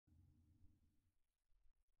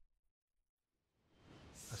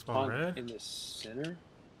spawn red. In the center.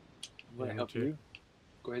 I'm gonna Yeah, help you.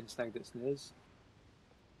 Go ahead and snag that sniz.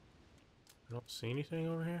 I don't see anything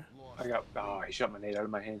over here. I got. Oh, he shot my nade out of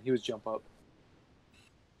my hand. He was jump up.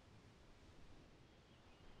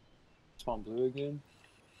 Spawn blue again.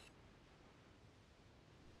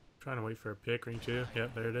 Trying to wait for a pick. Ring 2.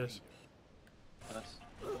 Yep, there it is. Nice.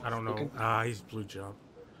 I don't know. Ah, he's blue jump.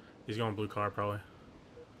 He's going blue car probably.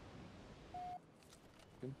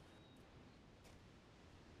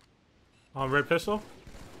 On red pistol.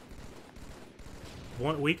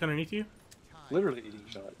 One weak underneath you. Literally eating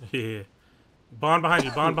shot. Yeah. Bond behind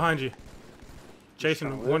you. Bond behind you.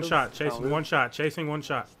 Chasing one shot. Chasing one shot. Chasing one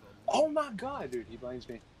shot. Oh my god, dude! He blinds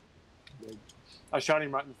me. Good. I shot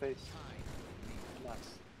him right in the face.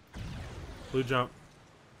 Nice. Blue jump.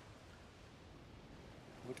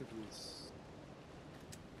 Look at this.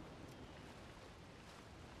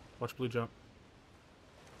 Watch blue jump.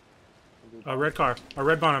 Red car. A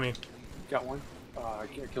red bond on me. Got one. I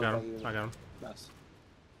killed got him. I got him. Nice.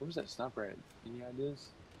 What was that sniper at? Any ideas?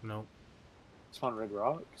 No. Spawn red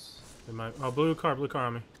rocks. It might. Oh, blue car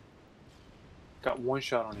on me. Got one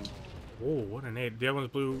shot on him. Oh, what a nade. The other one's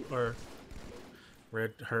blue or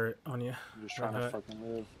red hurt on you. I'm just trying to fucking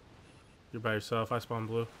live. You're by yourself. I spawned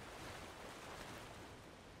blue.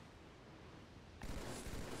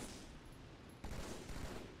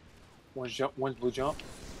 One's blue jump.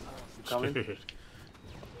 I'm coming. Dude.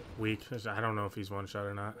 Weak. I don't know if he's one shot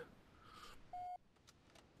or not.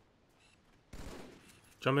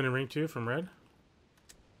 Jump in ring 2 from red.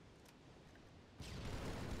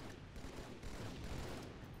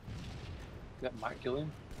 That might kill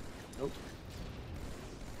him. Nope.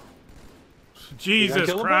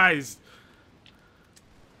 Jesus Christ.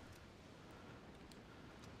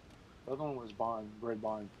 The other one was Bond, red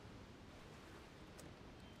Bond.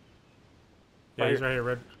 Yeah, he's right here,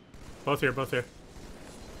 red. Both here, both here.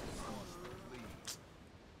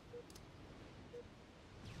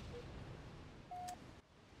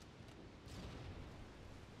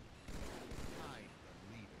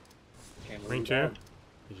 Ring 2.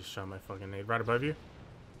 He just shot my fucking nade right above you.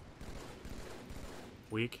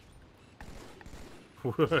 Weak.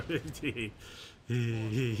 Oh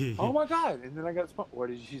my god! And then I got spawned. What,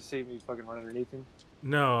 did you see me fucking run underneath him?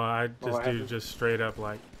 No, I just just straight up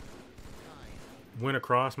like went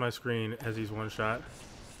across my screen as he's one shot.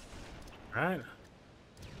 Right.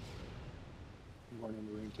 I'm going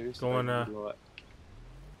into ring 2. So Going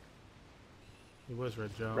he was red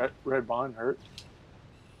jump. Red Bond hurt.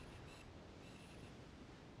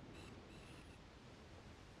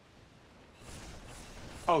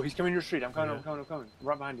 Oh, he's coming your street. I'm coming. I'm coming. I'm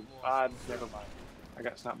right behind him. Never mind. I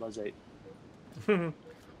got sniped by ZAIT. I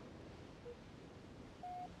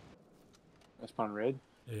spawned red.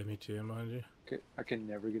 Yeah, me too. I'm behind you. Okay, I can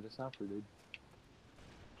never get a sniper, dude.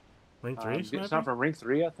 Ring 3 sniper? It's not from ring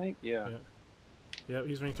 3, I think. Yeah. Yeah,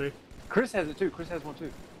 he's ring 3. Chris has it too. Chris has one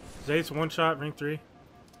too. ZAIT's one shot, ring 3.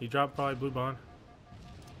 He dropped probably blue bond.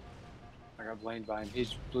 I got blamed by him.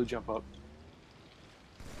 He's blue jump up.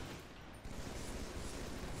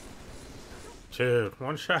 Dude,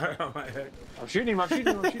 one shot on my head. I'm shooting him. I'm shooting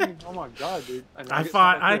him. I'm shooting him. Oh my god, dude.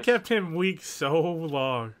 I kept him weak so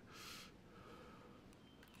long.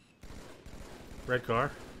 Red car.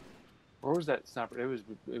 Where was that sniper? It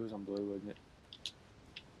was on blue, wasn't it?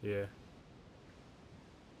 Yeah.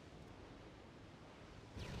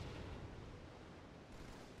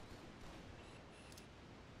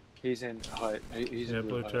 He's in hut. He's in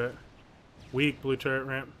blue turret. Weak blue turret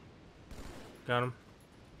ramp. Got him.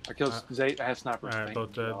 I killed ZAIT. I have sniper. Alright,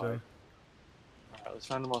 both dead then. Alright, let's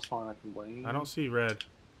find the most spawn I can blame. I don't see red.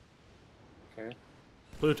 Okay.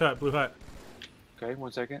 Blue hut, blue hut. Okay,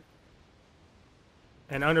 1 second.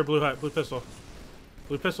 And under blue hut, blue pistol.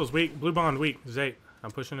 Blue pistol's weak. Blue bond weak. ZAIT.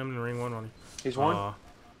 I'm pushing him in ring 1 on him. He's one.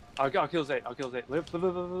 I'll kill ZAIT. I'll kill ZAIT.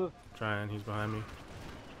 Live. Trying. He's behind me.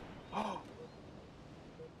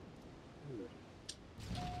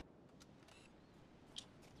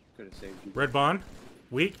 Could have saved you. Red bond.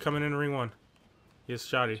 Weak. Coming in ring 1. He is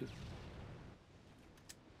shotty.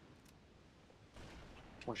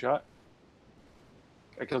 One shot.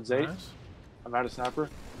 I killed ZAIT. Nice. I'm out of sniper.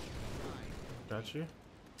 Got you.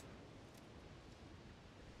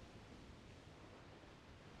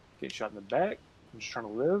 Getting shot in the back. I'm just trying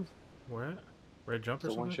to live. Where at? Red jump or So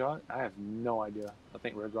something? one shot? I have no idea. I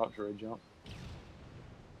think red rocks or red jump.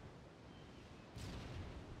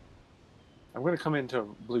 I'm gonna come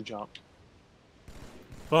into blue jump.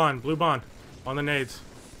 Bond. Blue bond. On the nades.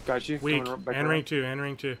 Got you. Weak. And ring 2. And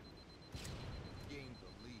ring 2.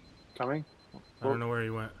 Coming. I don't know where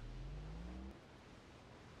he went.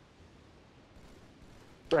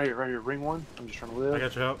 Right here, ring one. I'm just trying to live. I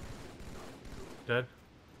got your help. Dead.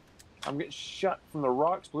 I'm getting shot from the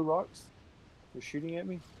rocks, blue rocks. They're shooting at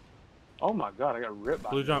me. Oh my god, I got ripped by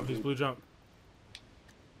Blue him, jump. dude. He's blue jump.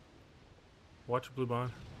 Watch your blue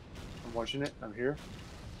bond. I'm watching it. I'm here.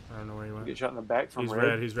 I don't know where he went. Get shot in the back from He's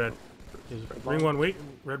red. He's red. He's Red ring bond. one weak.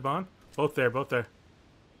 Red bond. Both there. Both there.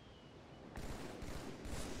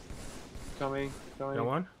 Coming. Got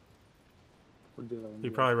one. We're doing. He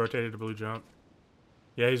probably rotated to blue jump.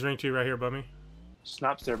 Yeah, he's ring 2 right here above me.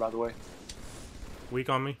 Snipes there, by the way. Weak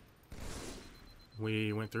on me.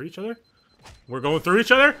 We went through each other. We're going through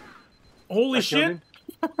each other. Holy I killed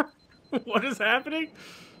shit! What is happening?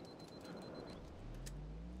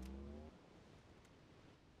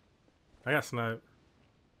 I got sniped.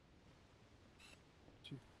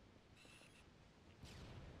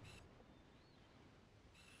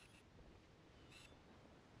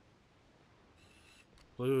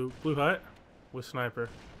 Blue hut with sniper.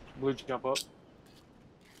 Blue jump up.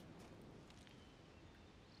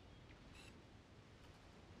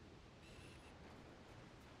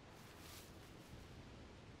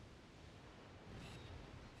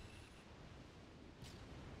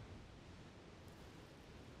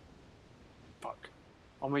 Fuck.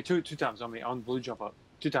 On me two times on me. On blue jump up.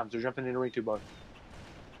 2 times. They're jumping in the ring 2 both.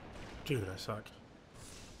 Dude, I suck.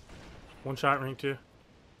 One shot ring 2.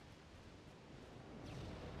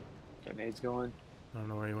 Got nades going. I don't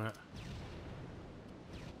know where he went.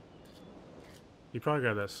 He probably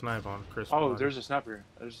got that snipe on Chris. Oh, body. there's a sniper.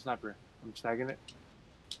 There's a sniper. I'm snagging it.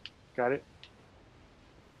 Got it.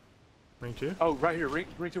 Ring 2. Oh, right here. Ring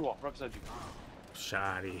 2 wall. Right beside you.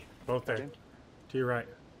 Shoddy. Both there. him. To your right.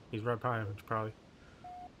 He's right behind him, probably.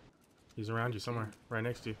 He's around you somewhere. Right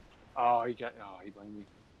next to you. Oh, he blamed me.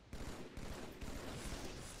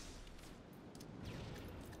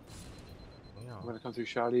 I'm gonna come through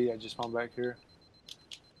Shoddy. I just spawned back here.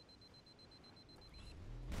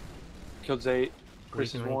 Killed ZAIT.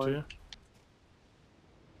 Chris is Ring 1. 2.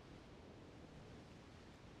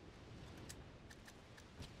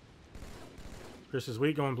 Chris is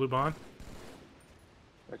weak, going blue bond.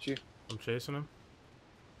 Got you. I'm chasing him.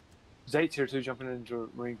 ZAIT's here too, jumping into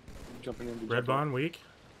ring. Jumping into Red bond, weak.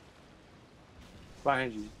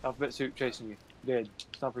 Behind you. Alphabet suit chasing you. Dead.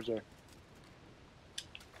 Sniper's there.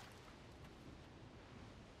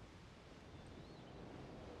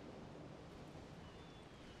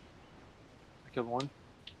 I killed one.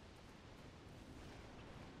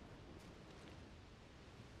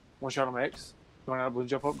 One shot on my X. Going out of blue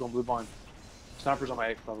jump up, going blue bond. Sniper's on my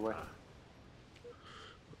X, by the way.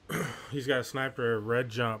 He's got a sniper red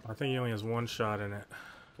jump. I think he only has 1 shot in it.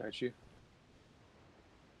 Got you.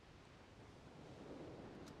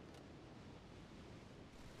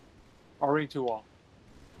 Our ring 2 wall.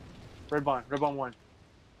 Red bond 1.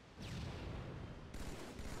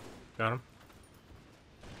 Got him.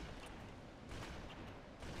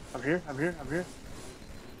 I'm here.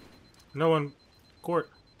 No one. Court.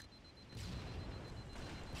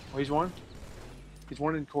 Oh, he's one. He's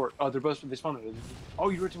one in court. Oh, they spawned it. Oh,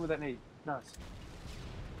 you ripped him with that nade. Nice.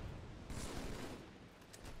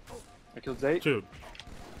 I killed ZAIT.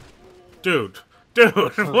 Dude,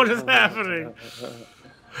 what is happening?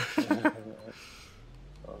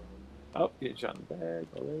 Oh, getting shot in the back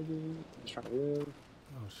already. Just trying to live.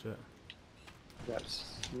 Oh shit. I got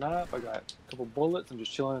snipe. I got a couple bullets. I'm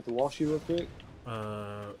just chilling at the wall shoe real quick.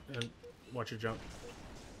 And watch your jump.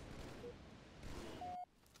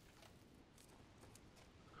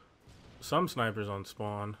 Some snipers on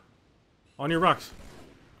spawn. On your rocks.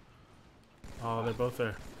 Oh, they're both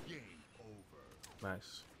there.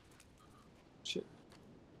 Nice.